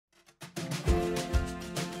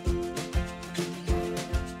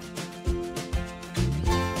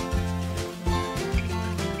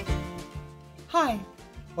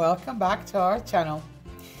welcome back to our channel.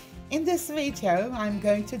 In this video, I'm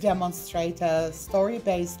going to demonstrate a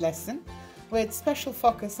story-based lesson with special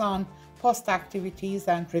focus on post activities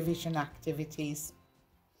and revision activities.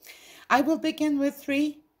 I will begin with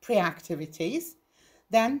 3 pre-activities,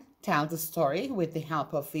 then tell the story with the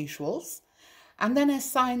help of visuals, and then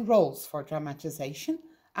assign roles for dramatization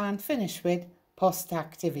and finish with post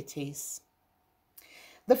activities.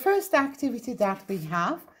 The first activity that we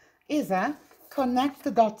have is a connect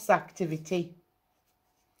the dots activity.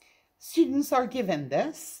 Students are given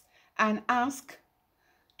this and asked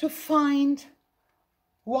to find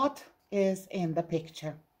what is in the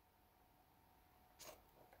picture.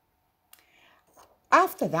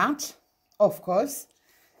 After that, of course,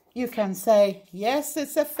 you can say, yes,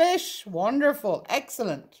 it's a fish. Wonderful,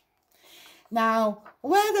 excellent. Now,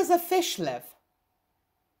 where does a fish live?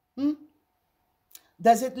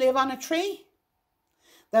 Does it live on a tree?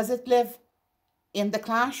 Does it live in the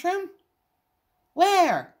classroom?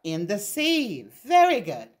 Where? In the sea. Very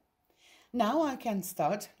good. Now I can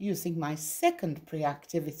start using my second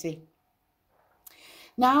pre-activity.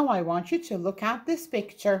 Now I want you to look at this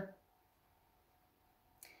picture.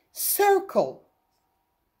 Circle.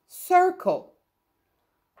 Circle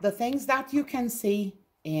the things that you can see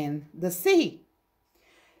in the sea.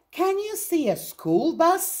 Can you see a school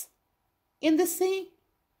bus in the sea?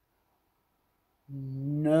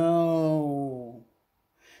 No.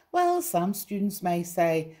 Well, some students may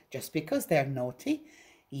say, just because they're naughty,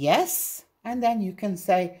 yes, and then you can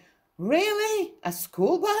say, really? A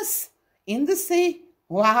school bus in the sea?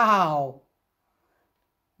 Wow!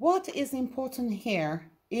 What is important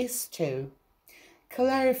here is to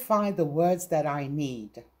clarify the words that I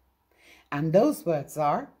need. And those words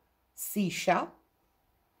are seashell,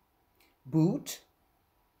 boot,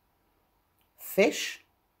 fish,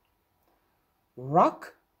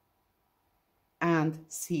 rock, and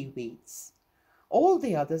seaweeds. All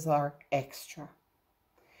the others are extra.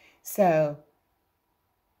 So,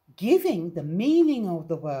 giving the meaning of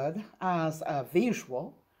the word as a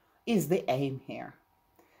visual is the aim here.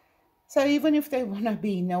 So even if they want to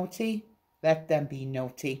be naughty, let them be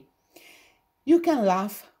naughty. You can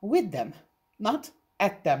laugh with them, not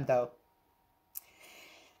at them though.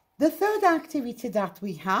 The third activity that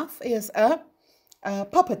we have is a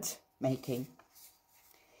puppet making.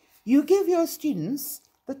 You give your students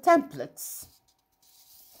the templates.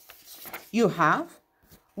 You have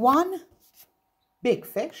one big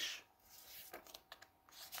fish,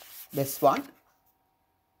 this one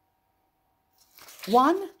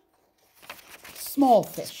small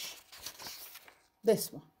fish,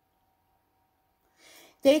 this one.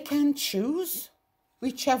 They can choose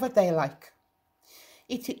whichever they like.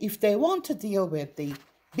 If they want to deal with the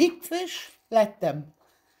big fish, let them.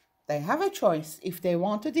 They have a choice. If they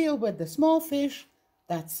want to deal with the small fish,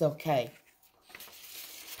 that's okay.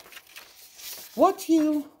 What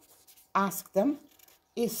you ask them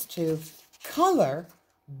is to color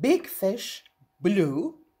big fish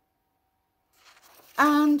blue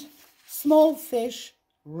and small fish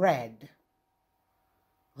red.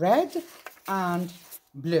 Red and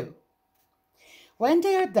blue. When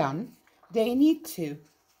they are done, they need to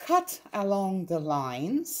cut along the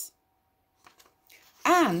lines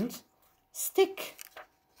and stick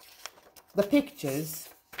the pictures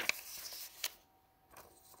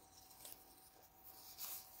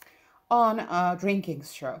on a drinking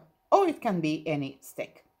straw, or it can be any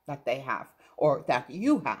stick that they have or that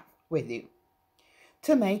you have with you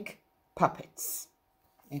to make puppets.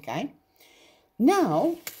 Okay,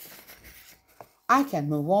 now I can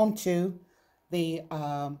move on to the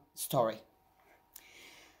story.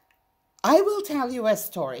 I will tell you a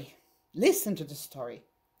story. Listen to the story.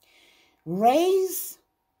 Raise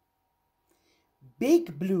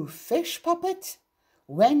big blue fish puppet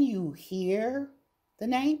when you hear the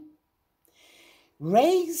name.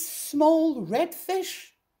 Raise small red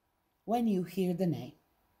fish when you hear the name.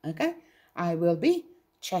 Okay? I will be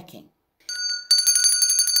checking.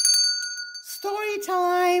 Story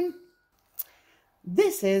time.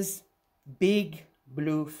 This is big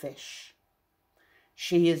blue fish.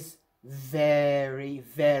 She is very,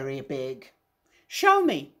 very big. Show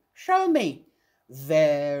me, show me.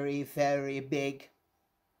 Very, very big.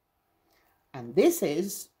 And this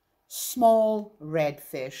is small red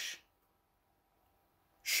fish.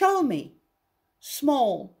 Show me.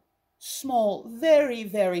 Small, small, very,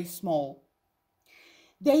 very small.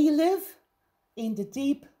 They live in the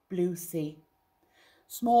deep blue sea.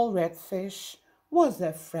 Small red fish was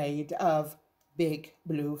afraid of big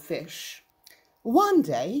blue fish. One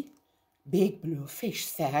day, Big Blue Fish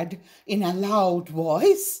said in a loud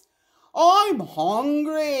voice, "I'm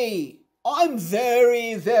hungry." I'm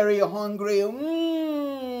very, very hungry.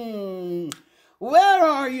 Where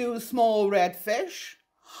are you, small red fish?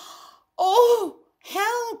 Oh,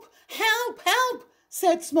 help, help, help,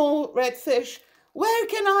 said small red fish. Where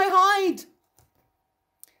can I hide?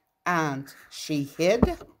 And she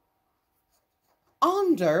hid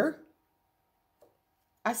under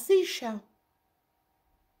a seashell.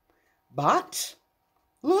 But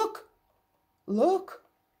look, look,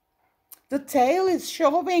 the tail is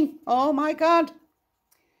showing. Oh my God.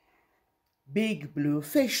 Big blue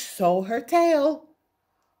fish saw her tail.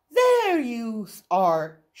 There you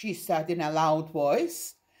are, she said in a loud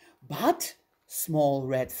voice. But small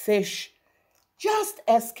red fish just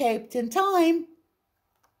escaped in time.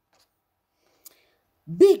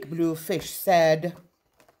 Big blue fish said,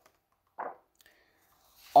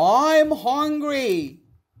 I'm hungry.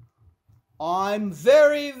 I'm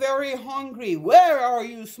very, very hungry. Where are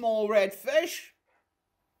you, small red fish?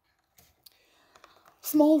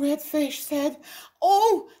 Small red fish said,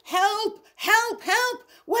 oh, help, help, help.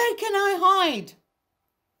 Where can I hide?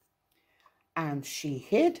 And she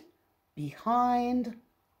hid behind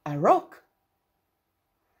a rock.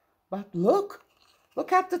 But look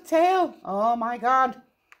at the tail. Oh my God,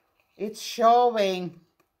 it's showing.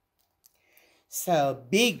 So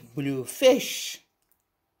big blue fish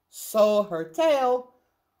saw her tail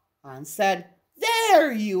and said,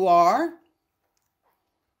 there you are.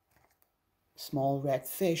 Small red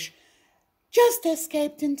fish just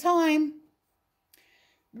escaped in time.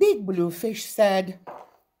 Big blue fish said,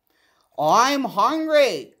 I'm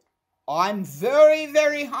hungry. I'm very,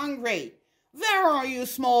 very hungry. Where are you,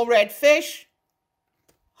 small red fish?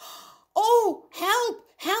 Oh, help,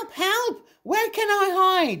 help, help. Where can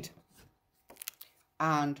I hide?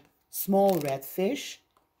 And small red fish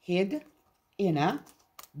hid in a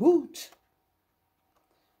boot.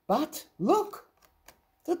 But look,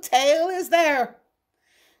 the tail is there.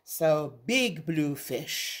 So big blue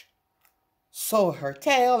fish saw her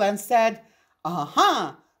tail and said,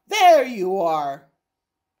 aha, there you are.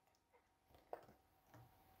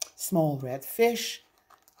 Small red fish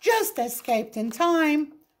just escaped in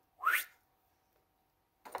time.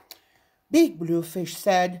 Big blue fish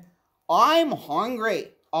said, I'm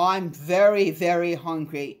hungry. I'm very, very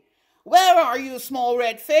hungry. Where are you, small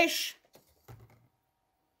red fish?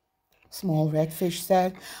 Small red fish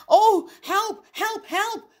said, oh, help, help,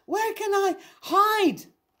 help. Where can I hide?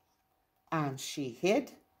 And she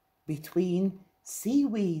hid between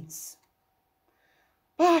seaweeds.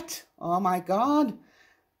 But, oh my God,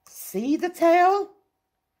 see the tail?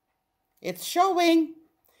 It's showing.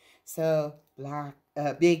 So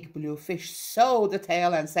big blue fish saw the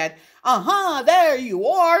tail and said, aha, there you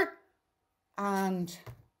are. And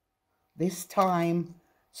this time,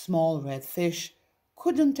 small red fish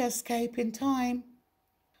couldn't escape in time.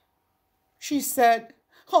 She said,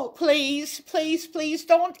 oh, please, please, please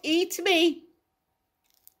don't eat me.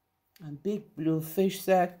 And big blue fish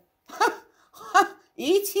said,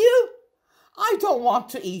 eat you? I don't want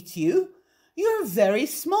to eat you. You're very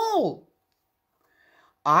small.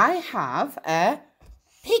 I have a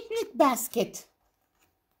picnic basket.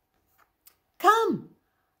 Come,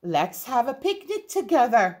 let's have a picnic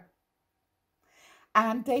together.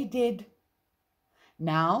 And they did.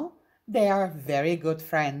 Now they are very good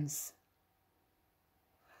friends.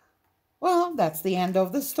 Well, that's the end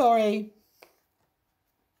of the story.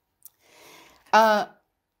 I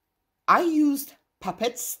used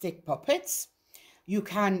puppets, stick puppets. You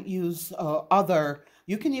can use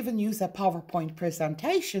you can even use a PowerPoint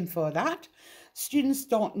presentation for that. Students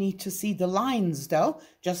don't need to see the lines though,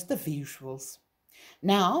 just the visuals.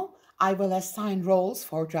 Now I will assign roles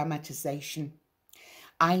for dramatization.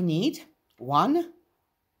 I need one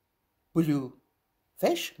blue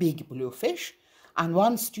fish, big blue fish, and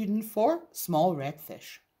one student for small red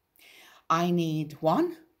fish. I need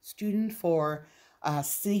one student for a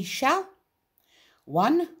seashell,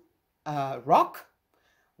 one rock,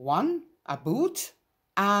 one a boot,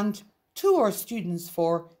 and 2 are students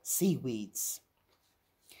for seaweeds.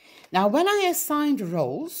 Now, when I assigned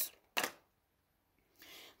roles,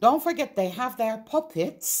 don't forget they have their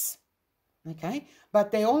puppets, okay?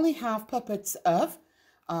 But they only have puppets of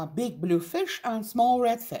big blue fish and small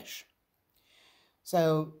red fish.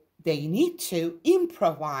 So they need to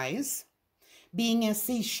improvise being a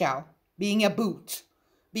seashell, being a boot,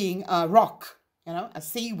 being a rock, a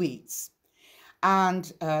seaweeds.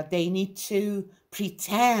 And they need to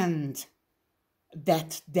pretend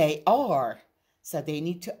that they are. So they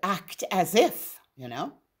need to act as if,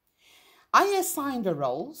 I assigned the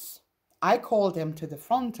roles. I call them to the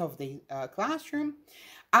front of the classroom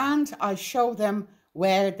and I show them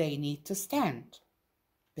where they need to stand.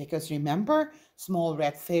 Because remember, small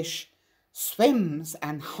red fish swims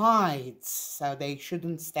and hides, so they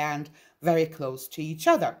shouldn't stand very close to each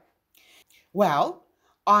other. Well,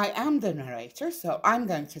 I am the narrator, so I'm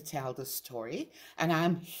going to tell the story, and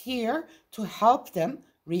I'm here to help them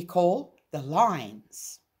recall the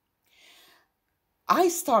lines. I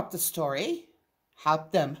start the story,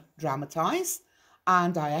 help them dramatize,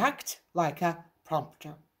 and I act like a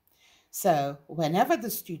prompter. So whenever the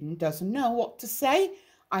student doesn't know what to say,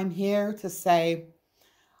 I'm here to say,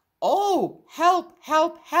 "Oh, help,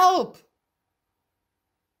 help, help."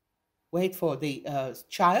 Wait for the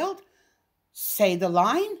child, say the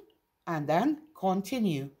line, and then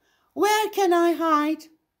continue. "Where can I hide?"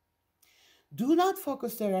 Do not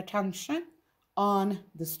focus their attention on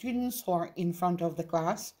the students who are in front of the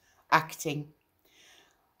class acting.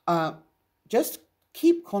 Just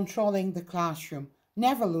keep controlling the classroom.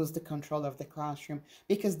 Never lose the control of the classroom,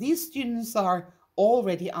 because these students are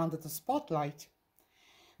already under the spotlight.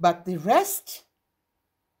 But the rest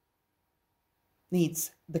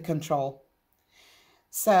needs the control.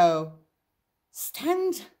 So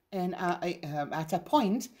stand at a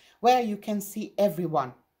point where you can see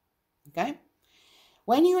everyone. Okay?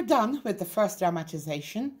 When you're done with the first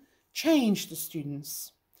dramatization, change the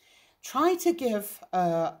students. Try to give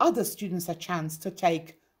other students a chance to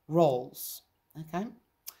take roles. Okay?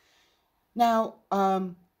 Now,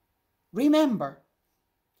 remember,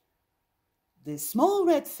 the small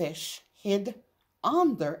red fish hid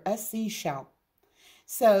under a seashell.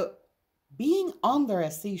 So being under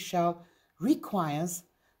a seashell requires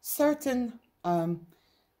certain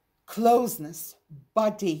closeness,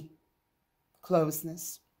 body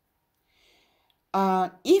closeness.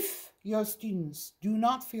 If your students do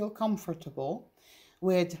not feel comfortable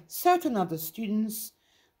with certain other students,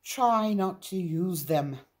 try not to use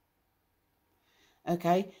them.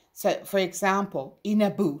 Okay, so for example, in a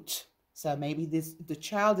boot, so maybe the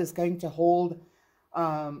child is going to hold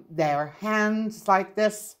their hands like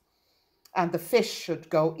this, and the fish should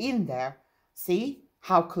go in there. See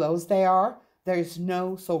how close they are? There is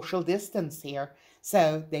no social distance here,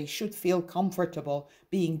 so they should feel comfortable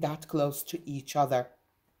being that close to each other.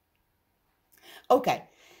 Okay,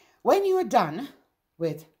 when you are done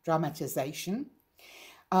with dramatization,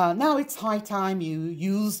 now it's high time you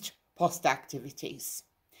used post activities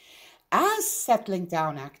as settling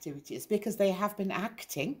down activities, because they have been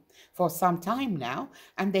acting for some time now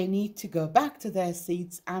and they need to go back to their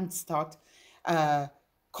seats and start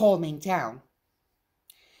calming down.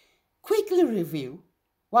 Quickly review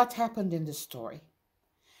what happened in the story.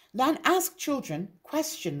 Then ask children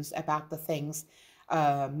questions about the things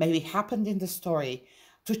maybe happened in the story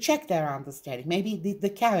to check their understanding, maybe the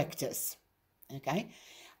characters. Okay,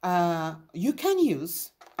 you can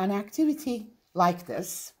use an activity like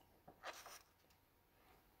this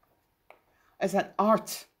as an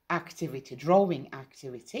art activity, drawing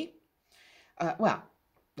activity. I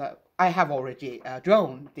have already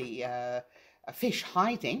drawn the fish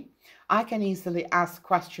hiding. I can easily ask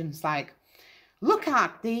questions like, look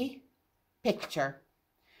at the picture.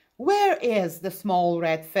 Where is the small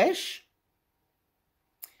red fish?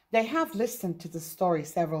 They have listened to the story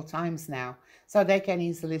several times now, so they can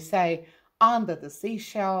easily say, under the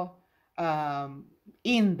seashell,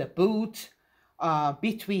 in the boot,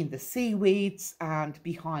 between the seaweeds, and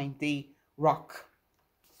behind the rock.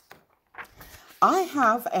 I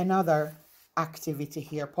have another activity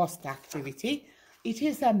here, post activity. It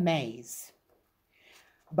is a maze,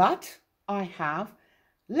 but I have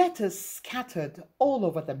letters scattered all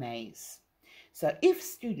over the maze. So if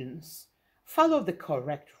students follow the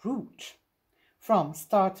correct route from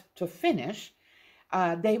start to finish,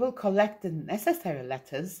 they will collect the necessary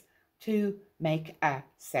letters to make a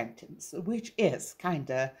sentence, which is kind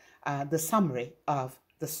of the summary of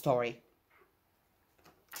the story.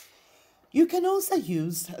 You can also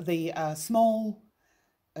use the small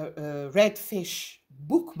red fish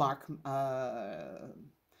bookmark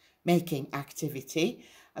making activity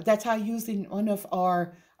that I use in one of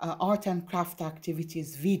our art and craft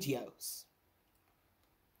activities videos.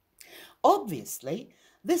 Obviously,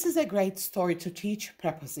 this is a great story to teach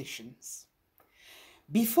prepositions.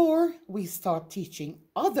 Before we start teaching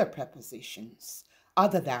other prepositions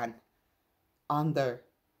other than under,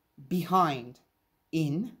 behind,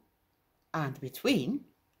 in, and between,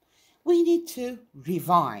 we need to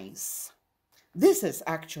revise. This is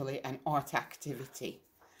actually an art activity.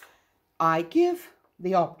 I give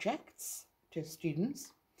the objects to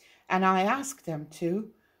students and I ask them to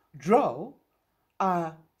draw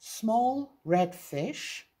a small red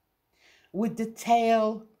fish with the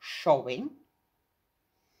tail showing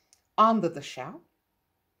under the shell,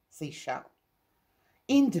 seashell,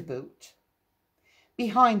 in the boot,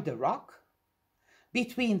 behind the rock,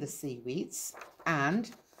 between the seaweeds,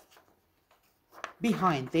 and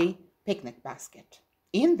behind the picnic basket.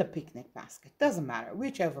 In the picnic basket, doesn't matter,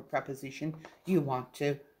 whichever preposition you want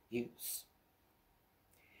to use.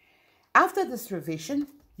 After this revision,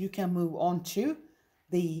 you can move on to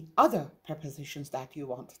the other prepositions that you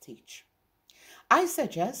want to teach. I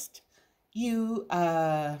suggest you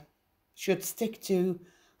should stick to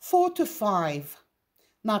 4 to 5,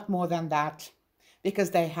 not more than that,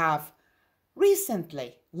 because they have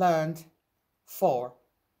recently learned 4.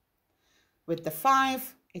 With the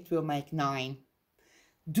 5, it will make 9.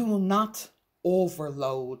 Do not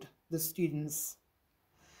overload the students.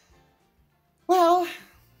 Well,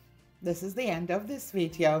 this is the end of this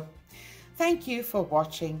video. Thank you for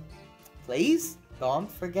watching. Please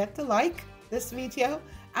don't forget to like this video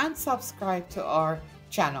and subscribe to our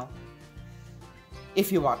channel.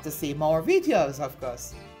 If you want to see more videos, of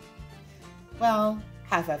course. Well,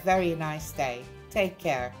 have a very nice day. Take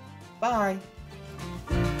care. Bye.